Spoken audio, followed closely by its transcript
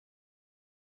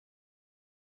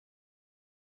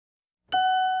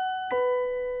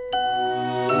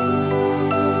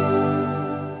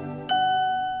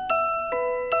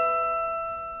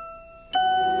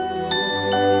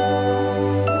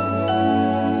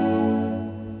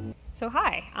So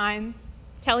hi, I'm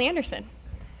Kelli Anderson,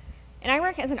 and I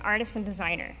work as an artist and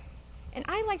designer, and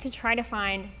I like to try to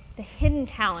find the hidden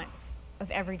talents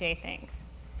of everyday things.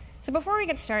 So before we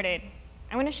get started,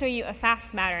 I want to show you a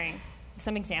fast smattering of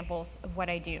some examples of what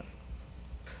I do.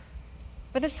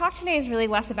 But this talk today is really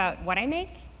less about what I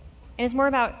make, and it's more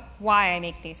about why I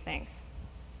make these things.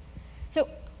 So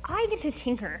I get to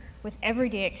tinker with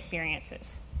everyday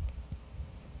experiences.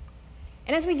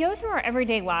 And as we go through our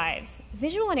everyday lives,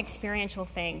 visual and experiential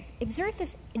things exert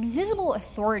this invisible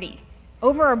authority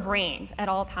over our brains at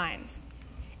all times.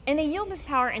 And they yield this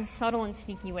power in subtle and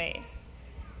sneaky ways.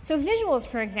 So visuals,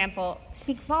 for example,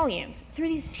 speak volumes through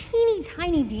these teeny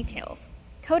tiny details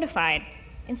codified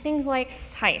in things like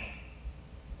type,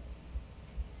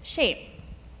 shape,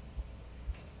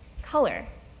 color,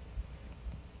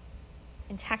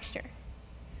 and texture.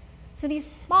 So these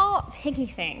small, picky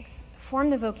things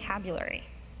form the vocabulary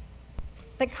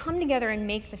that come together and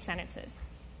make the sentences,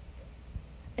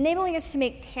 enabling us to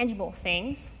make tangible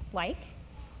things like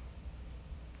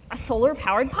a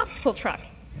solar-powered popsicle truck.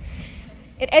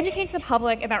 It educates the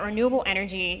public about renewable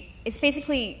energy. It's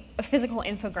basically a physical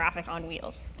infographic on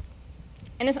wheels.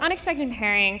 And this unexpected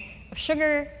pairing of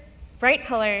sugar, bright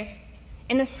colors,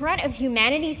 and the threat of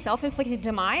humanity's self-inflicted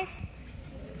demise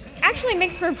actually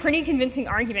makes for a pretty convincing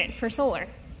argument for solar.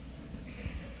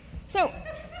 So,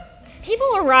 people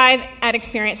arrive at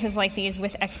experiences like these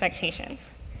with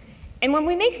expectations. And when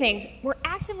we make things, we're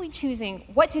actively choosing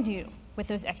what to do with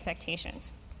those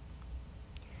expectations.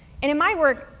 And in my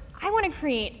work, I want to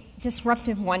create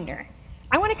disruptive wonder.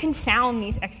 I want to confound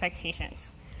these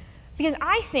expectations. Because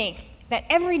I think that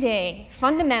everyday,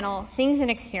 fundamental things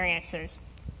and experiences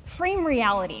frame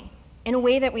reality in a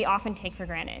way that we often take for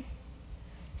granted.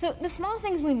 So the small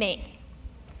things we make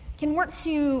can work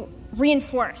to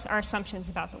reinforce our assumptions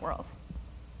about the world.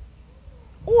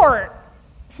 Or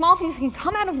small things can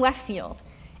come out of left field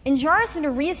and jar us into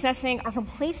reassessing our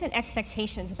complacent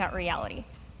expectations about reality.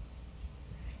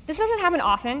 This doesn't happen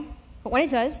often, but when it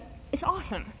does, it's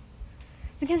awesome.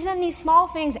 Because then these small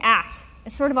things act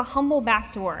as sort of a humble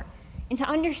backdoor into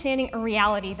understanding a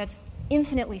reality that's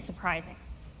infinitely surprising.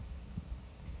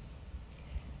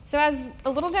 So as a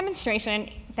little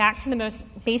demonstration, back to the most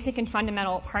basic and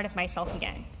fundamental part of myself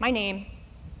again. My name,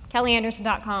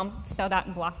 KelliAnderson.com, spelled out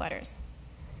in block letters.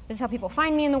 This is how people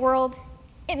find me in the world.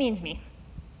 It means me.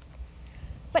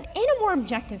 But in a more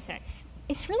objective sense,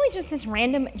 it's really just this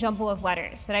random jumble of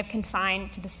letters that I've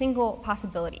confined to the single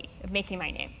possibility of making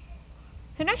my name.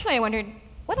 So naturally I wondered,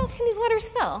 what else can these letters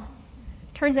spell?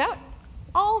 Turns out,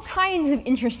 all kinds of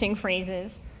interesting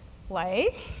phrases,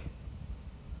 like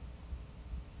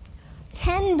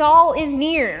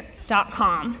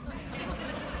KenDollIsNear.com.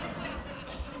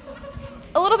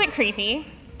 A little bit creepy,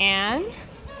 and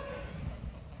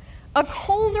a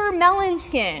colder melon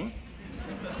skin.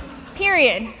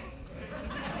 Period.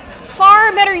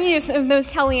 Far better use of those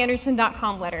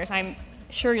KelliAnderson.com letters, I'm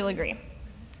sure you'll agree.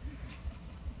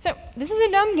 So, this is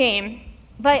a dumb game,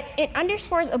 but it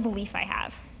underscores a belief I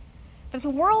have, that the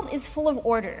world is full of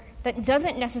order that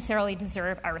doesn't necessarily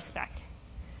deserve our respect.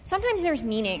 Sometimes there's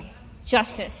meaning,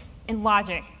 justice, and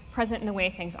logic present in the way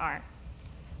things are.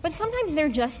 But sometimes there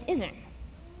just isn't.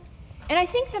 And I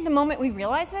think that the moment we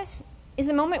realize this is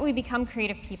the moment we become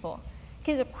creative people,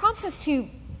 because it prompts us to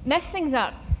mess things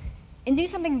up and do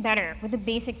something better with the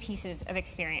basic pieces of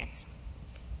experience.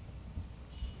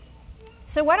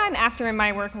 So what I'm after in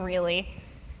my work really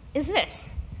is this,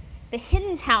 the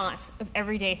hidden talents of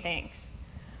everyday things.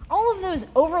 All of those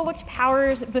overlooked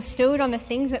powers bestowed on the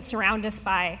things that surround us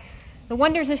by the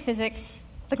wonders of physics,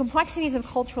 the complexities of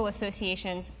cultural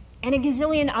associations, and a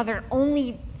gazillion other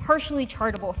only partially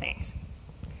chartable things.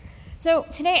 So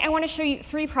today I want to show you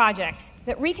 3 projects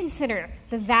that reconsider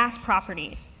the vast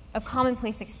properties of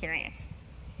commonplace experience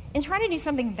and try to do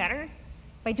something better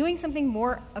by doing something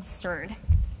more absurd.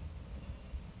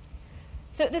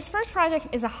 So this first project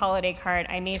is a holiday card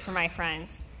I made for my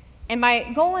friends. And my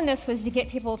goal in this was to get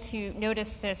people to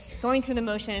notice this going through the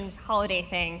motions holiday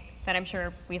thing that I'm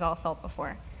sure we've all felt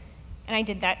before. And I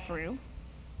did that through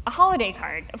a holiday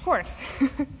card, of course.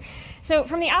 So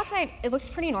from the outside, it looks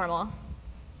pretty normal.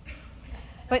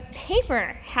 But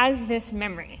paper has this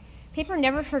memory. Paper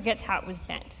never forgets how it was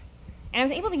bent. And I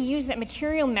was able to use that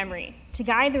material memory to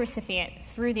guide the recipient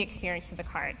through the experience of the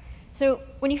card. So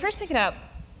when you first pick it up,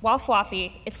 while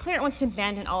floppy, it's clear it wants to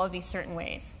bend in all of these certain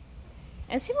ways.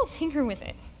 And as people tinker with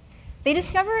it, they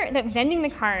discover that bending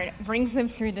the card brings them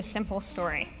through this simple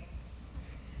story.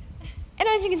 And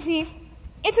as you can see,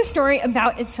 it's a story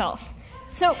about itself.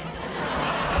 So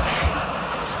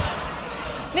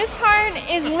this card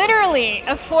is literally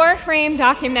a 4-frame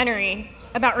documentary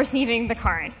about receiving the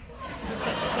card.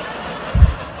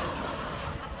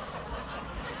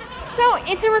 So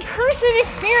it's a recursive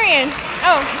experience.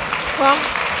 Oh, well,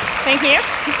 thank you.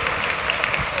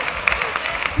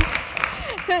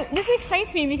 So this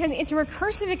excites me because it's a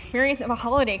recursive experience of a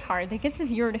holiday card that gets the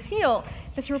viewer to feel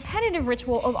this repetitive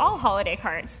ritual of all holiday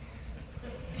cards.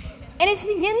 And it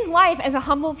begins life as a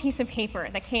humble piece of paper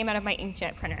that came out of my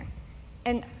inkjet printer.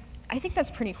 And I think that's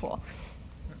pretty cool.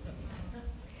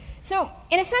 So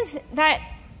in a sense, that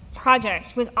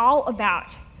project was all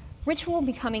about ritual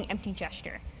becoming empty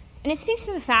gesture. And it speaks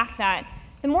to the fact that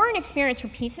the more an experience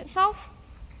repeats itself,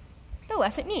 the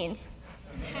less it means.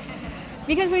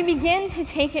 Because we begin to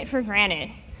take it for granted.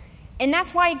 And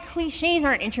that's why cliches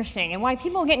aren't interesting and why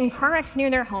people get in car wrecks near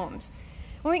their homes.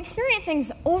 When we experience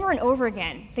things over and over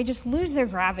again, they just lose their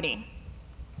gravity.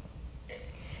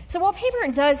 So while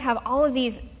paper does have all of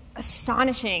these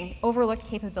astonishing, overlooked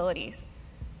capabilities,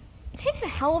 it takes a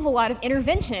hell of a lot of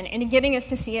intervention into getting us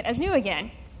to see it as new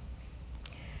again.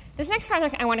 This next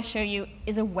project I want to show you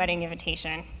is a wedding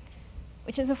invitation,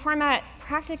 which is a format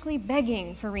practically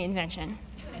begging for reinvention.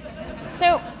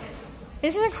 So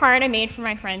this is a card I made for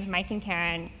my friends Mike and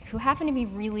Karen, who happen to be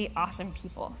really awesome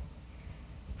people.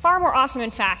 Far more awesome,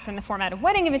 in fact, than the format of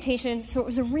wedding invitations, so it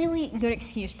was a really good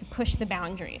excuse to push the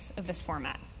boundaries of this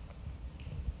format.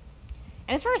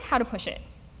 And as far as how to push it,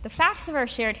 the facts of our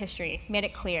shared history made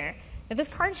it clear that this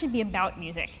card should be about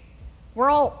music. We're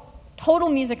all total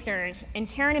music nerds, and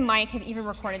Karen and Mike have even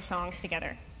recorded songs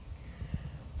together.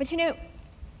 But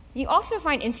you also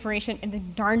find inspiration in the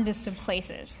darndest of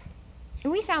places.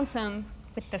 And we found some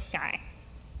with this guy,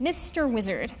 Mr.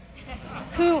 Wizard,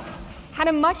 who had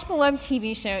a much-beloved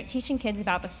TV show teaching kids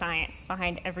about the science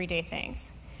behind everyday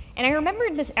things. And I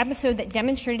remembered this episode that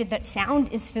demonstrated that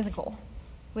sound is physical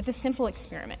with a simple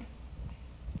experiment.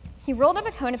 He rolled up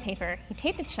a cone of paper, he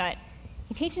taped it shut,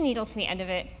 he taped a needle to the end of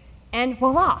it, and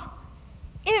voila!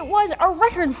 It was a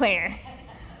record player!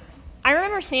 I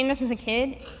remember seeing this as a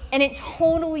kid, and it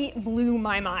totally blew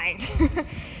my mind.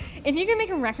 If you can make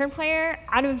a record player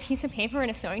out of a piece of paper and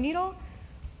a sewing needle,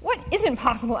 what isn't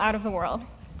possible out of the world?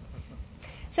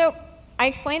 So I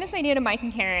explained this idea to Mike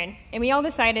and Karen, and we all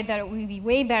decided that it would be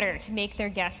way better to make their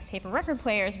guests paper record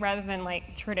players rather than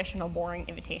like traditional boring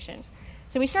invitations.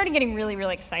 So we started getting really,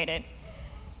 really excited.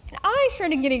 And I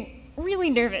started getting really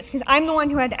nervous because I'm the one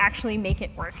who had to actually make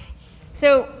it work.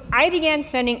 So I began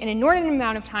spending an inordinate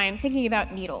amount of time thinking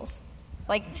about needles.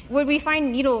 Like, would we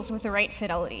find needles with the right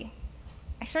fidelity?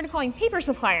 I started calling paper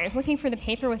suppliers, looking for the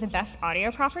paper with the best audio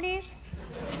properties.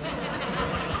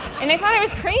 And they thought I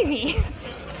was crazy.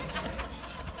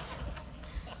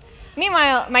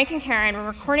 Meanwhile, Mike and Karen were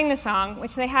recording the song,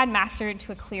 which they had mastered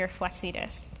to a clear flexi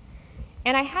disc.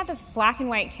 And I had this black and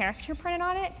white character printed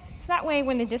on it, so that way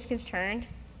when the disc is turned,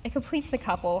 it completes the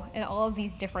couple in all of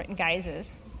these different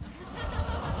guises.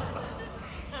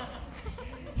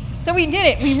 So we did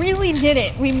it. We really did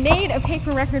it. We made a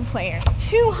paper record player,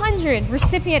 200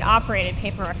 recipient-operated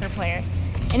paper record players.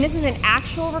 And this is an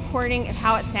actual recording of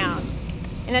how it sounds.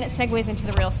 And then it segues into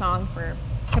the real song for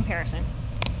comparison.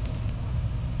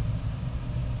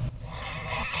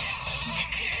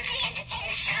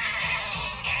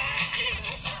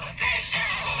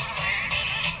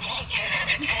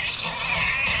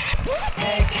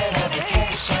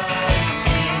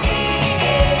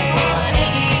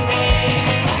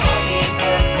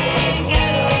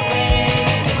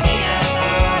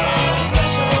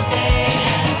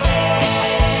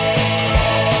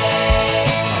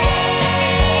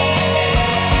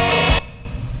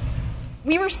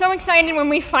 We were so excited when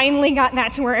we finally got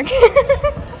that to work.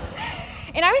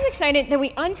 And I was excited that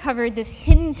we uncovered this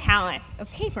hidden talent of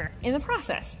paper in the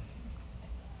process.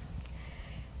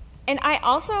 And I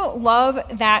also love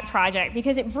that project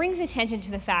because it brings attention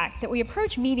to the fact that we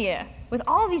approach media with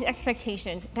all of these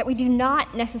expectations that we do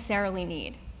not necessarily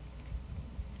need.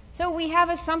 So we have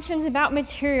assumptions about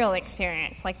material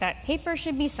experience, like that paper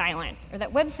should be silent or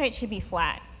that website should be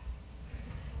flat.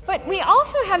 But we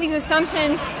also have these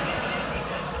assumptions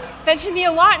that should be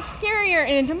a lot scarier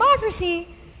in a democracy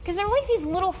because they're like these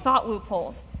little thought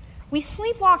loopholes. We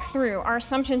sleepwalk through our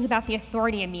assumptions about the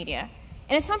authority of media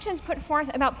and assumptions put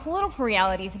forth about political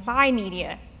realities by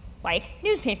media, like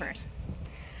newspapers.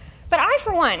 But I,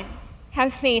 for one,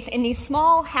 have faith in these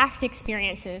small, hacked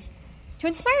experiences to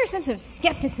inspire a sense of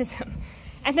skepticism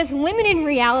at this limited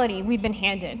reality we've been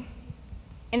handed.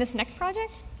 And this next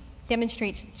project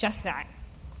demonstrates just that.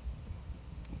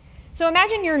 So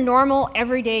imagine your normal,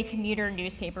 everyday commuter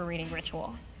newspaper reading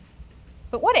ritual.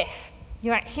 But what if you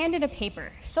got handed a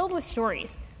paper filled with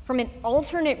stories from an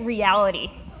alternate reality?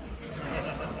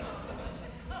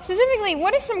 Specifically,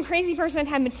 what if some crazy person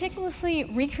had meticulously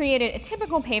recreated a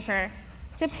typical paper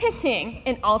depicting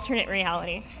an alternate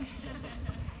reality?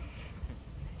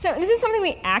 So this is something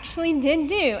we actually did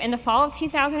do in the fall of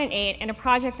 2008 in a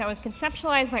project that was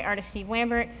conceptualized by artist Steve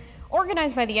Lambert,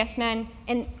 organized by the Yes Men,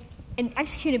 and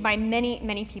executed by many,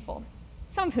 many people,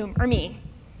 some of whom are me.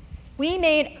 We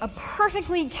made a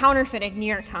perfectly counterfeited New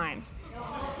York Times.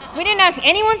 We didn't ask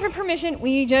anyone for permission,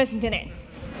 we just did it.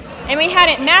 And we had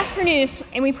it mass-produced,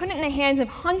 and we put it in the hands of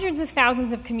hundreds of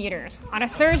thousands of commuters on a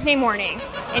Thursday morning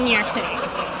in New York City.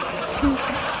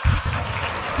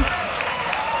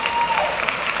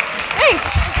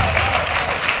 Thanks.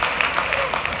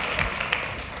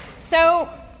 So,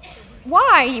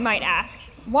 why, you might ask?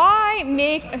 Why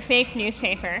make a fake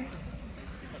newspaper?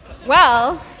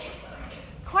 Well,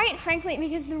 quite frankly,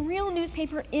 because the real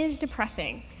newspaper is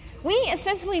depressing. We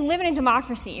ostensibly live in a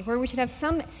democracy where we should have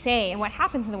some say in what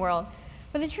happens in the world,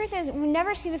 but the truth is we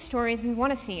never see the stories we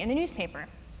want to see in the newspaper.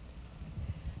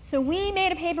 So we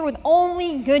made a paper with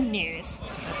only good news.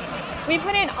 We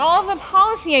put in all of the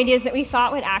policy ideas that we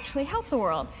thought would actually help the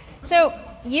world. So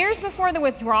years before the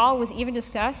withdrawal was even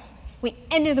discussed, we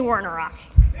ended the war in Iraq.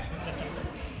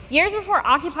 Years before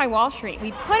Occupy Wall Street,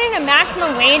 we put in a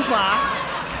maximum wage law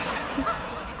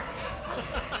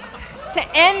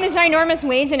to end the ginormous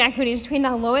wage inequities between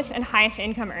the lowest and highest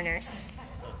income earners.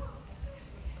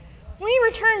 We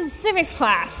returned civics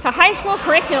class to high school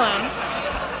curriculum.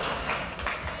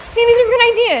 See, these are good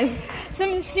ideas. So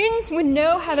the students would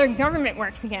know how their government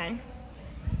works again.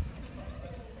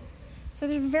 So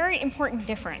there's a very important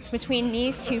difference between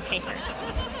these two papers.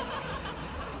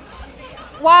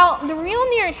 While the real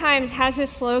New York Times has this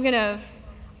slogan of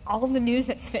all of the news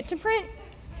that's fit to print,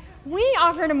 we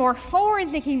offered a more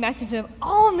forward-thinking message of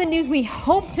all of the news we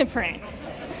hope to print.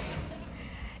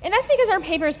 And that's because our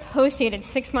paper is post-dated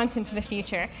 6 months into the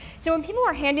future. So when people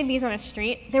were handed these on the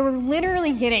street, they were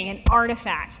literally getting an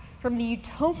artifact from the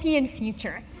utopian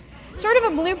future, sort of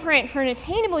a blueprint for an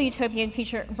attainable utopian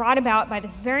future brought about by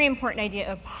this very important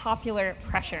idea of popular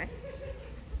pressure.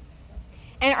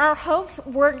 And our hoax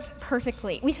worked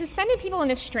perfectly. We suspended people in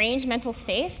this strange mental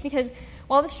space because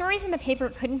while the stories in the paper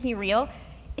couldn't be real,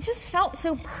 it just felt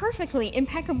so perfectly,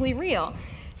 impeccably real.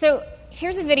 So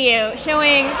here's a video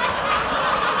showing,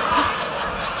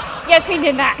 yes, we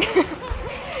did that,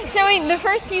 showing the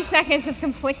first few seconds of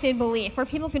conflicted belief, where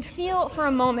people could feel for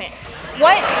a moment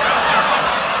what...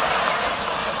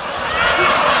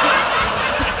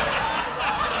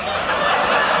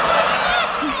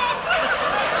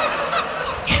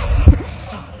 Yes.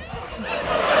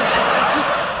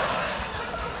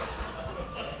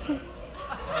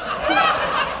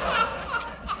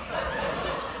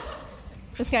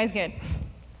 This guy's good.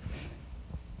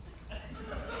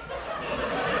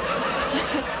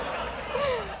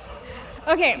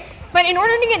 Okay, but in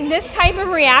order to get this type of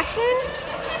reaction,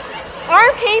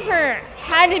 our paper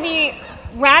had to be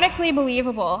radically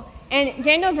believable. And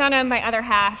Daniel Dunham, my other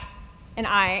half, and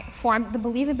I formed the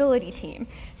believability team.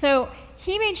 So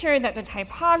he made sure that the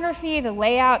typography, the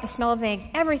layout, the smell of the egg,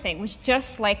 everything was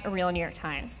just like a real New York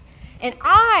Times. And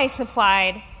I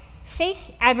supplied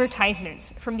fake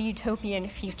advertisements from the utopian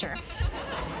future.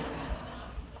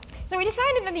 So we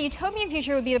decided that the utopian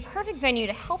future would be the perfect venue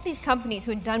to help these companies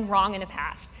who had done wrong in the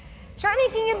past start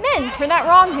making amends for that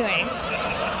wrongdoing.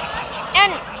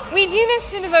 And we do this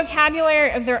through the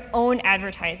vocabulary of their own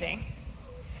advertising.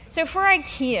 So for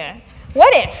IKEA,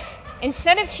 what if,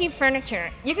 instead of cheap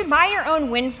furniture, you could buy your own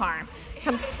wind farm? It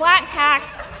comes flat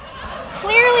packed,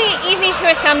 clearly easy to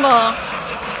assemble,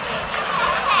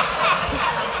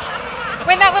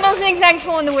 with that little zigzag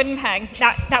tool in the wooden pegs.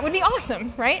 That would be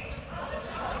awesome, right?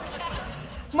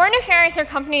 More nefarious are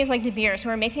companies like De Beers, who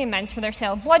are making amends for their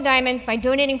sale of blood diamonds by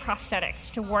donating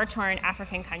prosthetics to war-torn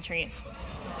African countries.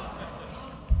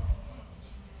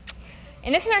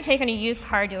 And this is our take on a used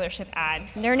car dealership ad.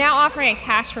 They're now offering a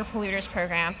Cash for Polluters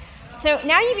program. So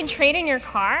now you can trade in your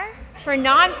car for a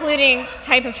non-polluting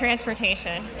type of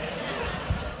transportation.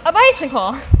 A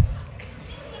bicycle.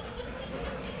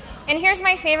 And here's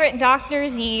my favorite, Dr.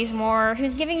 Z's Moore,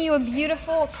 who's giving you a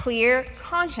beautiful, clear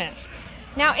conscience.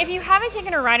 Now, if you haven't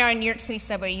taken a ride on a New York City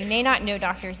subway, you may not know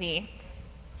Dr. Z.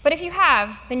 But if you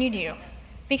have, then you do.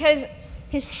 Because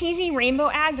his cheesy rainbow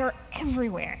ads are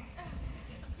everywhere.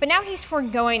 But now he's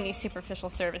foregoing these superficial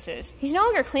services. He's no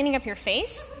longer cleaning up your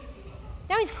face.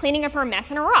 Now he's cleaning up our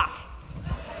mess in Iraq.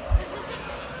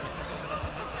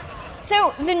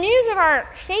 So the news of our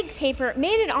fake paper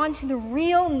made it onto the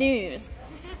real news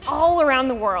all around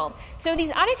the world. So these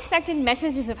unexpected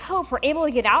messages of hope were able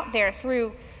to get out there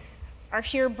through our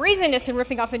sheer brazenness in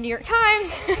ripping off the New York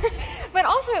Times, but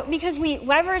also because we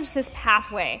leveraged this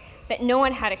pathway that no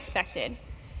one had expected.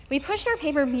 We pushed our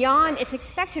paper beyond its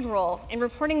expected role in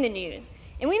reporting the news,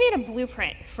 and we made a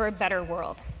blueprint for a better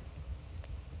world.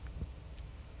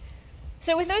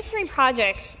 So with those 3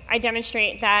 projects, I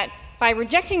demonstrate that by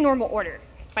rejecting normal order,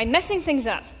 by messing things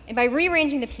up, and by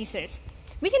rearranging the pieces,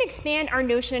 we can expand our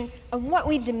notion of what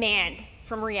we demand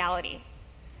from reality.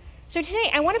 So today,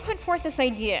 I want to put forth this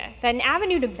idea that an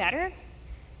avenue to better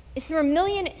is through a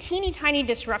million teeny tiny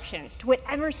disruptions to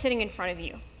whatever's sitting in front of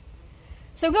you.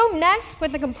 So go mess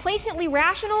with the complacently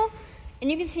rational, and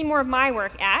you can see more of my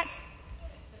work at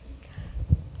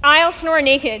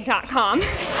I'llSnoreNaked.com.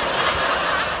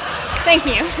 Thank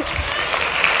you.